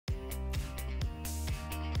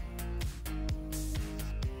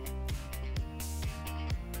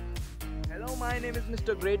my name is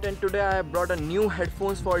Mr. Great and today I have brought a new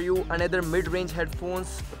headphones for you, another mid-range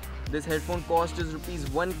headphones. This headphone cost is rupees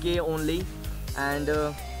 1k only, and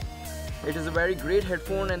it is a very great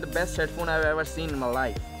headphone and the best headphone I've ever seen in my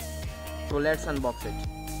life. So let's unbox it.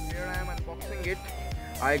 Here I am unboxing it.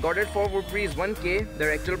 I got it for rupees 1k.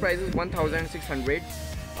 Their actual price is 1600.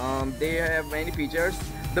 They have many features.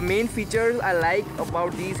 The main features I like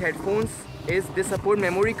about these headphones is they support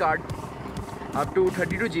memory card up to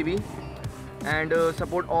 32 GB and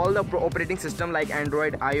support all the operating system like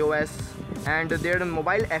Android, iOS, and there is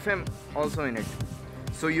mobile FM also in it,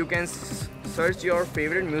 so you can search your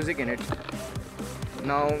favorite music in it.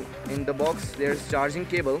 Now in the box there's charging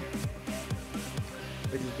cable,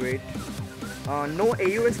 which is great. No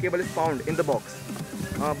AUX cable is found in the box,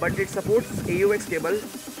 but it supports AUX cable,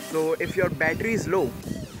 so if your battery is low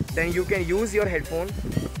then you can use your headphone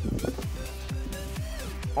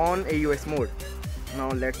on AUX mode. Now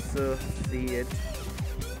let's see it.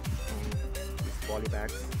 These poly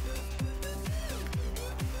bags.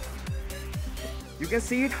 You can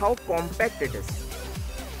see it how compact it is.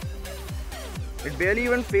 It barely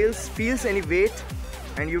even feels any weight,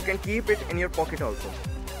 and you can keep it in your pocket also.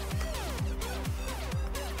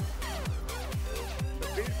 The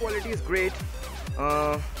build quality is great.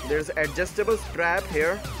 There's adjustable strap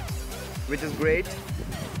here, which is great.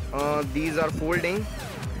 These are folding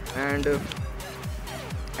and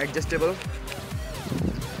adjustable.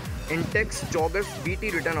 Intex Jogger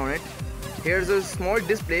BT written on it. Here's a small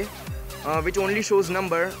display which only shows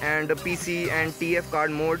number and PC and TF card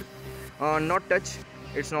mode. Not touch,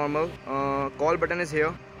 it's normal. Call button is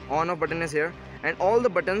here, on off button is here, and all the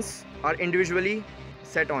buttons are individually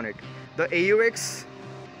set on it. The AUX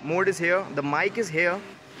mode is here, the mic is here,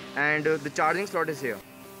 and the charging slot is here.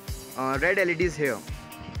 Red LED is here,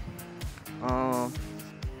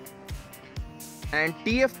 and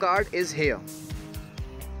TF card is here,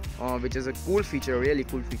 which is a cool feature, really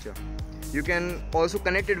cool feature. You can also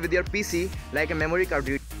connect it with your PC like a memory card.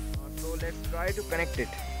 So let's try to connect it.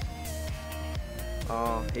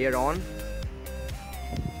 Here on,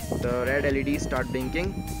 the red LED start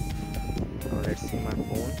blinking. Let's see my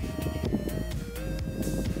phone.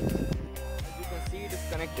 As you can see, it is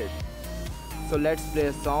connected. So let's play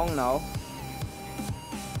a song now.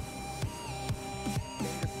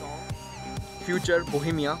 Future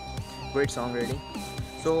Bohemia, great song really.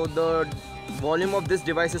 So the volume of this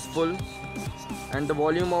device is full, and the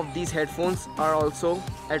volume of these headphones are also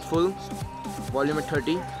at full volume at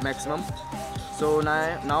 30 maximum. So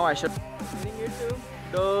now I should.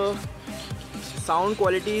 The sound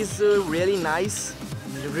quality is really nice,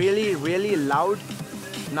 really loud.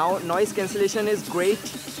 Now noise cancellation is great.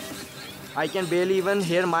 I can barely even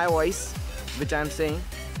hear my voice, which I am saying.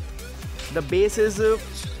 The bass is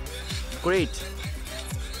great.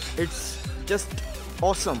 It's just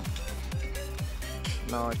awesome.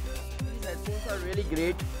 Now these headphones are really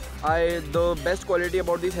great. The best quality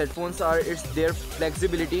about these headphones are their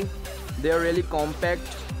flexibility. They are really compact,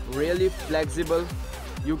 really flexible.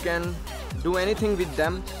 You can do anything with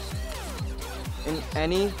them in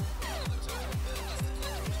any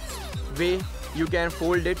way. You can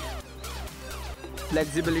fold it.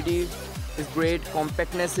 Flexibility is great,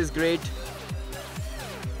 compactness is great.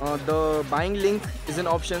 The buying link is in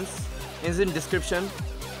options, is in description.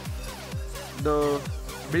 The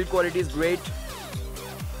build quality is great.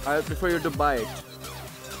 I prefer you to buy it.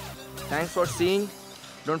 Thanks for seeing.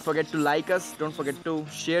 Don't forget to like us, don't forget to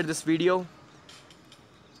share this video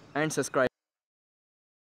and subscribe.